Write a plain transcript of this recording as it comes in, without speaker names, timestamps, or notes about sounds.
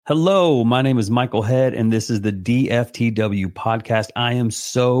Hello, my name is Michael Head, and this is the DFTW podcast. I am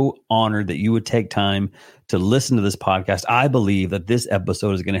so honored that you would take time to listen to this podcast. I believe that this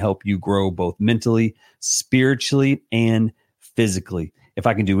episode is going to help you grow both mentally, spiritually, and physically. If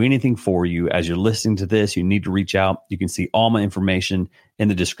I can do anything for you as you're listening to this, you need to reach out. You can see all my information in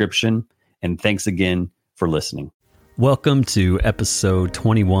the description. And thanks again for listening. Welcome to episode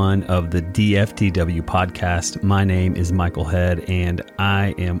 21 of the DFTW podcast. My name is Michael Head, and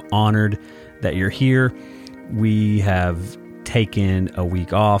I am honored that you're here. We have taken a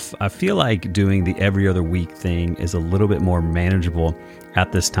week off. I feel like doing the every other week thing is a little bit more manageable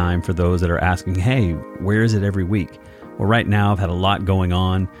at this time for those that are asking, hey, where is it every week? Well, right now I've had a lot going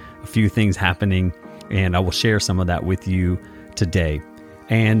on, a few things happening, and I will share some of that with you today.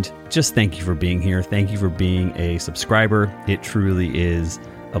 And just thank you for being here. Thank you for being a subscriber. It truly is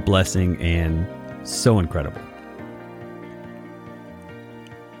a blessing and so incredible.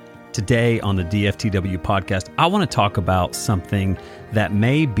 Today on the DFTW podcast, I want to talk about something that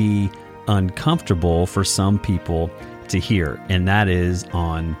may be uncomfortable for some people to hear, and that is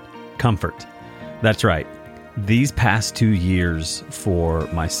on comfort. That's right. These past 2 years for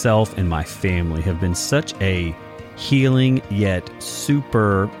myself and my family have been such a healing yet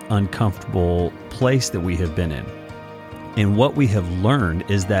super uncomfortable place that we have been in. And what we have learned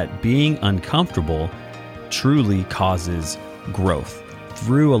is that being uncomfortable truly causes growth.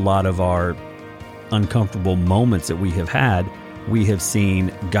 Through a lot of our uncomfortable moments that we have had, we have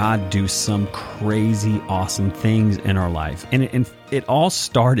seen God do some crazy, awesome things in our life. And it all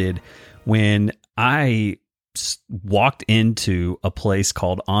started when I walked into a place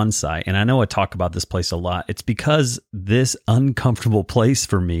called Onsite. And I know I talk about this place a lot. It's because this uncomfortable place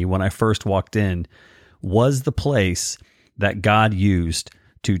for me when I first walked in was the place that God used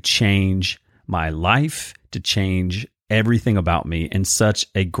to change my life, to change everything about me in such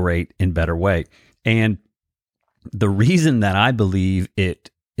a great and better way. And the reason that I believe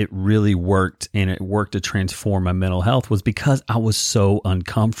it really worked, and it worked to transform my mental health, was because I was so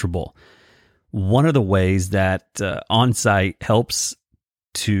uncomfortable. One of the ways that Onsite helps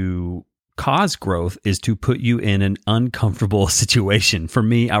to cause growth is to put you in an uncomfortable situation. For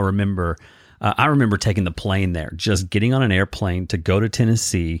me, I remember taking the plane there, just getting on an airplane to go to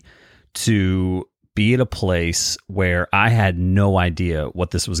Tennessee to be at a place where I had no idea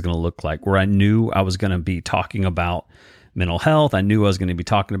what this was going to look like, where I knew I was going to be talking about mental health. I knew I was going to be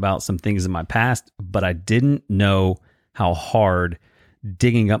talking about some things in my past, but I didn't know how hard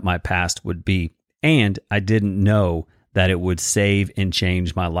digging up my past would be. And I didn't know that it would save and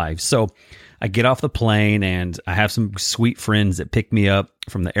change my life. So I get off the plane, and I have some sweet friends that pick me up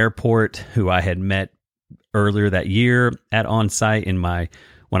from the airport who I had met earlier that year at Onsite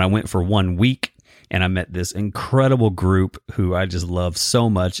when I went for 1 week. And I met this incredible group who I just love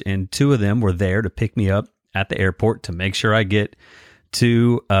so much. And two of them were there to pick me up at the airport to make sure I get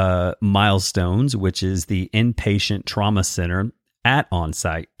to Milestones, which is the inpatient trauma center at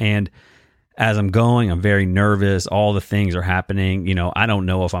Onsite. And as I'm going, I'm very nervous. All the things are happening. I don't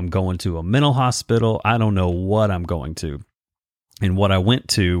know if I'm going to a mental hospital. I don't know what I'm going to. And what I went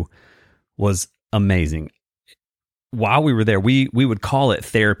to was amazing. While we were there, we would call it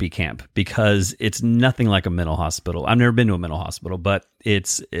therapy camp because it's nothing like a mental hospital. I've never been to a mental hospital, but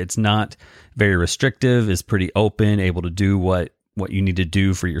it's not very restrictive. It's pretty open, able to do what you need to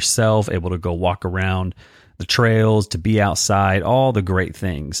do for yourself, able to go walk around the trails, to be outside, all the great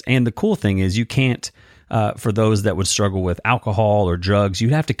things. And the cool thing is you can't, for those that would struggle with alcohol or drugs,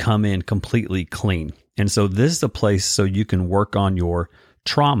 you'd have to come in completely clean. And so this is a place so you can work on your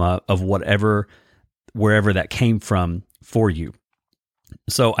trauma of wherever that came from for you.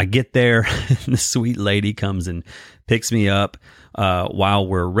 So I get there, the sweet lady comes and picks me up while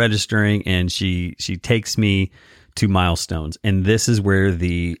we're registering, and she takes me to Milestones. And this is where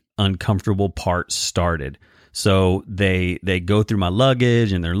the uncomfortable part started. So they go through my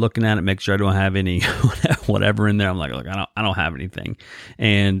luggage and they're looking at it, make sure I don't have any whatever in there. I'm like, look, I don't have anything.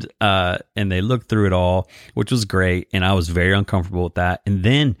 And they looked through it all, which was great. And I was very uncomfortable with that. And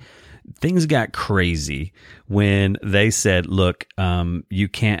then things got crazy when they said, look, you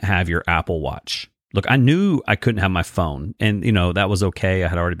can't have your Apple Watch. Look, I knew I couldn't have my phone, and that was okay. I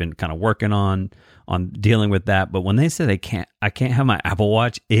had already been kind of working on dealing with that. But when they said I can't have my Apple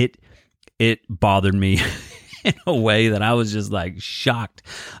Watch, it bothered me in a way that I was just like shocked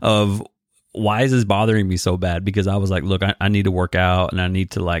of why is this bothering me so bad? Because I was like, look, I need to work out and I need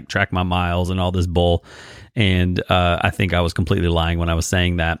to like track my miles and all this bull. And I think I was completely lying when I was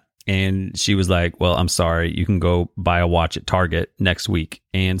saying that. And she was like, well, I'm sorry, you can go buy a watch at Target next week.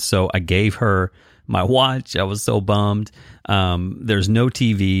 And so I gave her my watch. I was so bummed. There's no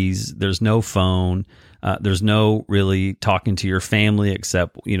TVs. There's no phone. There's no really talking to your family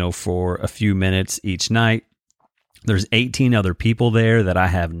except, for a few minutes each night. There's 18 other people there that I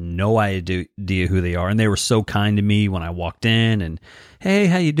have no idea who they are. And they were so kind to me when I walked in and, hey,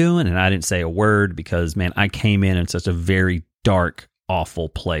 how you doing? And I didn't say a word because, man, I came in such a very dark, awful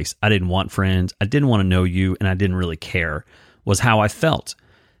place. I didn't want friends. I didn't want to know you. And I didn't really care, was how I felt.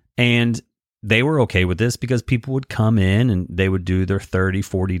 And they were okay with this because people would come in and they would do their 30,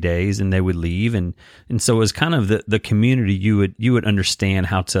 40 days and they would leave. And so it was kind of the community. You would understand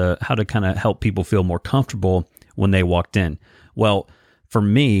how to kind of help people feel more comfortable when they walked in. Well, for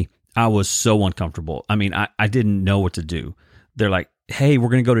me, I was so uncomfortable. I mean, I didn't know what to do. They're like, hey, we're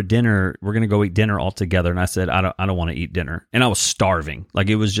going to go to dinner. We're going to go eat dinner all together. And I said, I don't want to eat dinner. And I was starving. Like,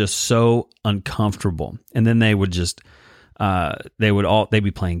 it was just so uncomfortable. And then they would just, they'd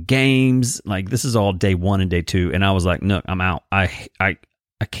be playing games. Like, this is all day 1 and day 2. And I was like, no, I'm out. I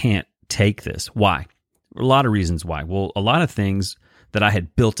can't take this. Why? A lot of reasons why. Well, a lot of things that I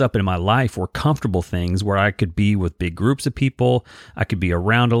had built up in my life were comfortable things where I could be with big groups of people. I could be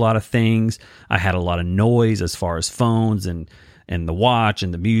around a lot of things. I had a lot of noise as far as phones and the watch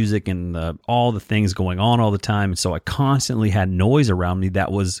and the music and all the things going on all the time. And so I constantly had noise around me that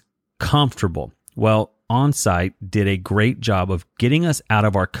was comfortable. Well, On-Site did a great job of getting us out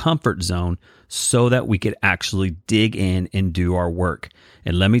of our comfort zone so that we could actually dig in and do our work.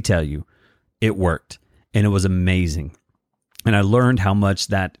 And let me tell you, it worked. And it was amazing. And I learned how much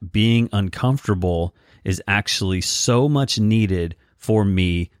that being uncomfortable is actually so much needed for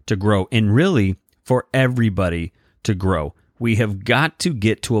me to grow, and really for everybody to grow. We have got to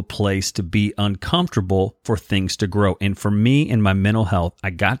get to a place to be uncomfortable for things to grow. And for me and my mental health, I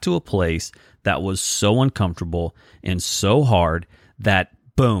got to a place that was so uncomfortable and so hard that,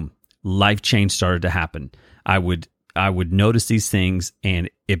 boom, life change started to happen. I would notice these things and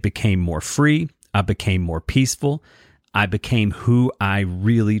it became more free. I became more peaceful. I became who I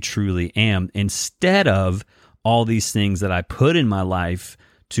really, truly am, instead of all these things that I put in my life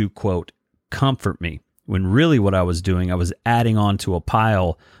to, quote, comfort me. When really what I was doing, I was adding on to a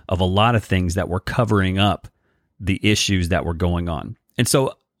pile of a lot of things that were covering up the issues that were going on. And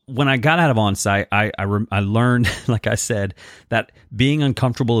so when I got out of On-Site, I learned, like I said, that being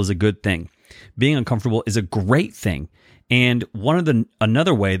uncomfortable is a good thing. Being uncomfortable is a great thing. And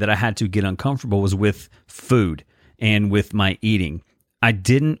another way that I had to get uncomfortable was with food and with my eating. I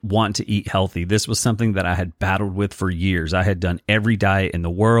didn't want to eat healthy. This was something that I had battled with for years. I had done every diet in the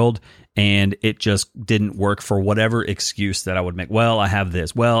world, and it just didn't work for whatever excuse that I would make. Well, I have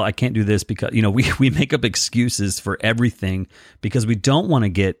this. Well, I can't do this because, we make up excuses for everything because we don't want to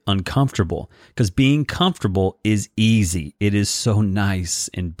get uncomfortable, because being comfortable is easy. It is so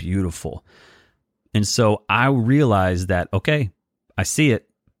nice and beautiful. And so I realized that, okay, I see it.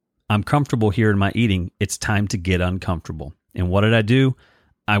 I'm comfortable here in my eating. It's time to get uncomfortable. And what did I do?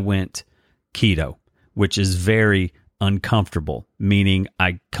 I went keto, which is very uncomfortable, meaning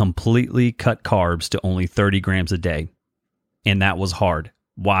I completely cut carbs to only 30 grams a day. And that was hard.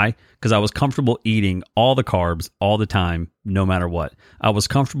 Why? Because I was comfortable eating all the carbs all the time, no matter what. I was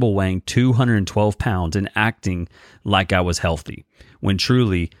comfortable weighing 212 pounds and acting like I was healthy, when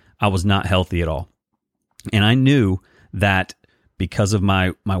truly I was not healthy at all. And I knew that because of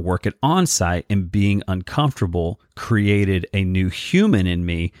my work at On-Site and being uncomfortable created a new human in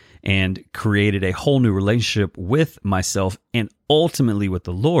me and created a whole new relationship with myself and ultimately with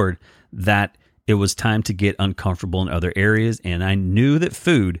the Lord, that it was time to get uncomfortable in other areas. And I knew that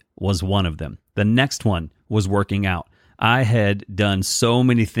food was one of them. The next one was working out. I had done so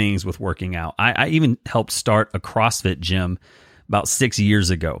many things with working out. I even helped start a CrossFit gym about 6 years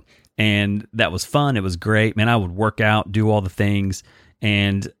ago. And that was fun. It was great. Man, I would work out, do all the things,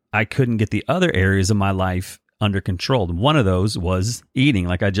 and I couldn't get the other areas of my life under control. And one of those was eating,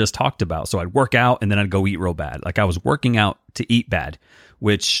 like I just talked about. So I'd work out and then I'd go eat real bad. Like I was working out to eat bad,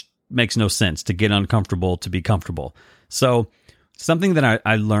 which makes no sense, to get uncomfortable, to be comfortable. So something that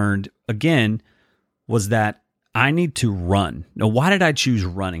I learned, again, was that I need to run. Now, why did I choose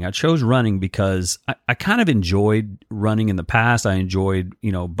running? I chose running because I kind of enjoyed running in the past. I enjoyed,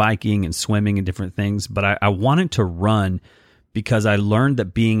 biking and swimming and different things, but I wanted to run because I learned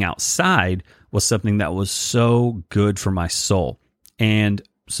that being outside was something that was so good for my soul. And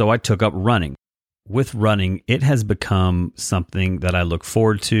so I took up running. With running, it has become something that I look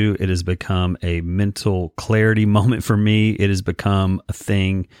forward to. It has become a mental clarity moment for me. It has become a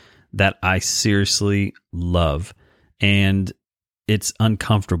thing that I seriously love, and it's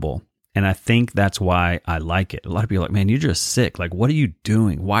uncomfortable. And I think that's why I like it. A lot of people are like, man, you're just sick. Like, what are you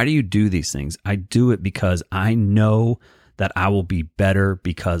doing? Why do you do these things? I do it because I know that I will be better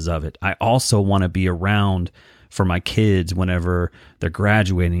because of it. I also want to be around for my kids whenever they're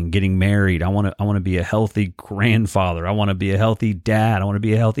graduating, getting married. I want to be a healthy grandfather. I want to be a healthy dad. I want to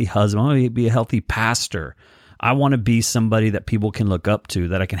be a healthy husband. I want to be a healthy pastor. I want to be somebody that people can look up to,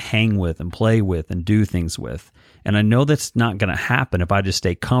 that I can hang with and play with and do things with. And I know that's not going to happen if I just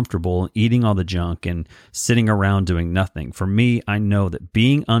stay comfortable eating all the junk and sitting around doing nothing. For me, I know that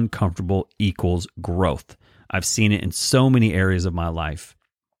being uncomfortable equals growth. I've seen it in so many areas of my life.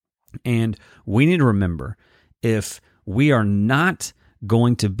 And we need to remember, if we are not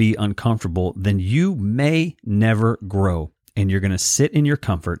going to be uncomfortable, then you may never grow and you're going to sit in your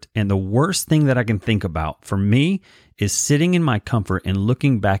comfort. And the worst thing that I can think about for me is sitting in my comfort and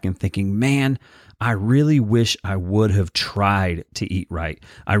looking back and thinking, man, I really wish I would have tried to eat right.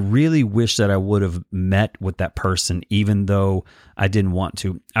 I really wish that I would have met with that person even though I didn't want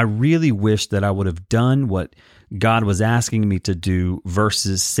to. I really wish that I would have done what God was asking me to do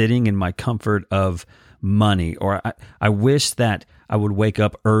versus sitting in my comfort of money. Or I wish that I would wake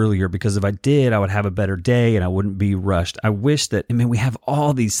up earlier, because if I did, I would have a better day and I wouldn't be rushed. I wish that, we have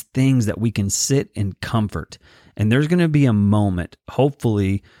all these things that we can sit in comfort. And there's going to be a moment,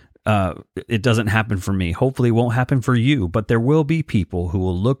 hopefully, it doesn't happen for me. Hopefully it won't happen for you, but there will be people who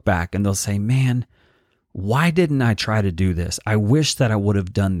will look back and they'll say, man, why didn't I try to do this? I wish that I would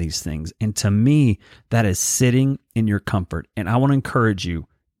have done these things. And to me, that is sitting in your comfort. And I want to encourage you,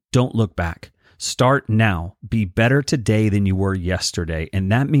 don't look back. Start now. Be better today than you were yesterday.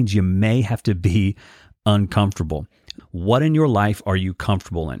 And that means you may have to be uncomfortable. What in your life are you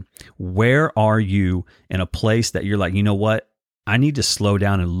comfortable in? Where are you in a place that you're like, you know what? I need to slow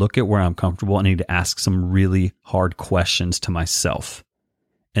down and look at where I'm comfortable. I need to ask some really hard questions to myself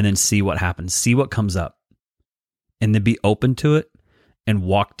and then see what happens, see what comes up, and then be open to it and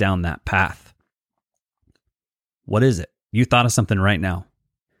walk down that path. What is it? You thought of something right now.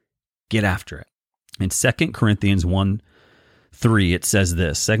 Get after it. In 2 Corinthians 1:3, it says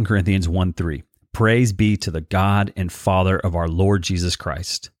this, 2 Corinthians 1:3, praise be to the God and Father of our Lord Jesus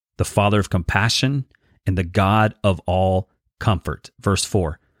Christ, the Father of compassion and the God of all comfort. Verse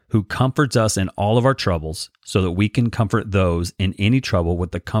 4, who comforts us in all of our troubles so that we can comfort those in any trouble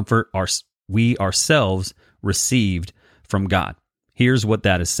with the comfort we ourselves received from God. Here's what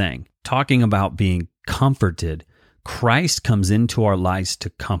that is saying. Talking about being comforted, Christ comes into our lives to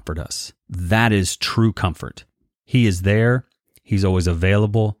comfort us. That is true comfort. He is there. He's always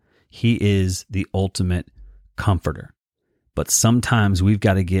available. He is the ultimate comforter. But sometimes we've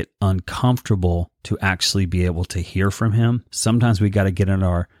got to get uncomfortable to actually be able to hear from him. Sometimes we got to get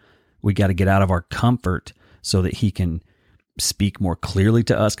out of our comfort so that he can speak more clearly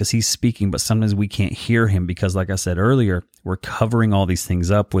to us, because he's speaking, but sometimes we can't hear him because, like I said earlier, we're covering all these things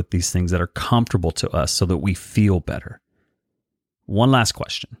up with these things that are comfortable to us so that we feel better. One last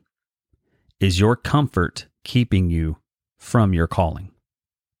question. Is your comfort keeping you from your calling?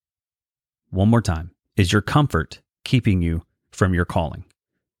 One more time. Is your comfort keeping you from your calling?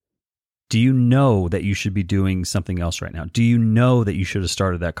 Do you know that you should be doing something else right now? Do you know that you should have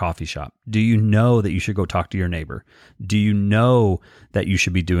started that coffee shop? Do you know that you should go talk to your neighbor? Do you know that you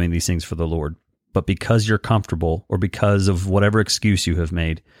should be doing these things for the Lord? But because you're comfortable, or because of whatever excuse you have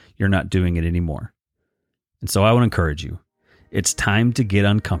made, you're not doing it anymore. And so I want to encourage you. It's time to get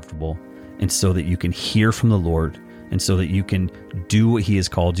uncomfortable, and so that you can hear from the Lord, and so that you can do what he has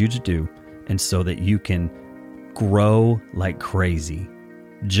called you to do, and so that you can grow like crazy.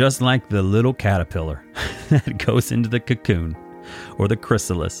 Just like the little caterpillar that goes into the cocoon or the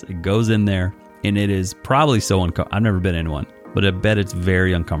chrysalis. It goes in there and it is probably so uncomfortable. I've never been in one, but I bet it's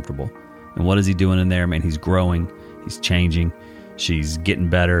very uncomfortable. And what is he doing in there? Man, he's growing. He's changing. She's getting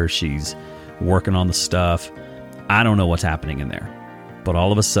better. She's working on the stuff. I don't know what's happening in there. But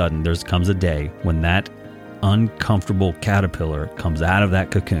all of a sudden, there comes a day when that uncomfortable caterpillar comes out of that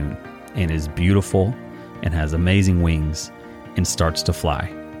cocoon and is beautiful and has amazing wings and starts to fly.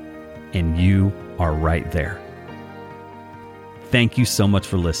 And you are right there. Thank you so much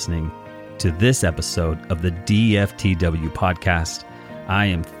for listening to this episode of the DFTW podcast. I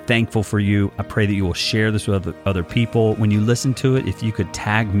am thankful for you. I pray that you will share this with other people. When you listen to it, if you could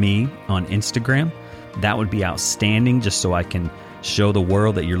tag me on Instagram, that would be outstanding, just so I can show the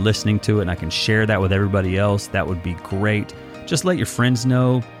world that you're listening to it and I can share that with everybody else. That would be great. Just let your friends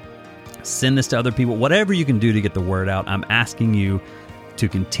know. Send this to other people. Whatever you can do to get the word out, I'm asking you to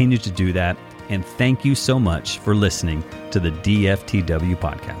continue to do that. And thank you so much for listening to the DFTW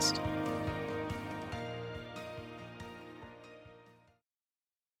podcast.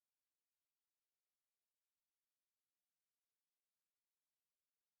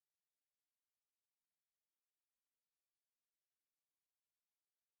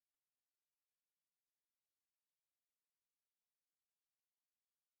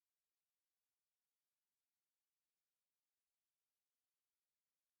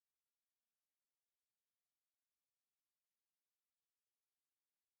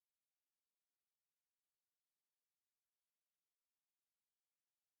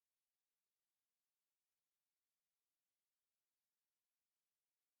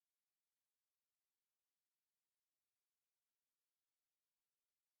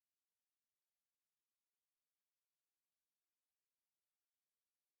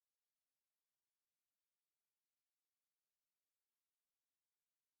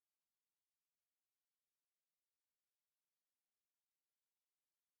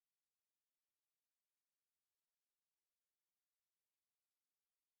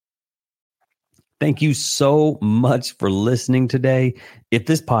 Thank you so much for listening today. If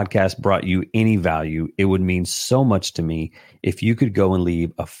this podcast brought you any value, it would mean so much to me if you could go and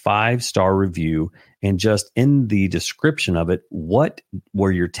leave a 5-star review and just in the description of it, what were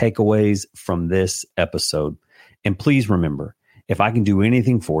your takeaways from this episode? And please remember, if I can do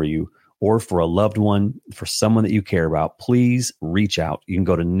anything for you or for a loved one, for someone that you care about, please reach out. You can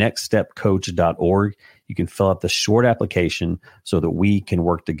go to nextstepcoach.org. You can fill out the short application so that we can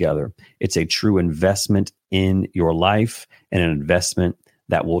work together. It's a true investment in your life and an investment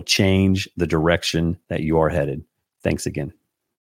that will change the direction that you are headed. Thanks again.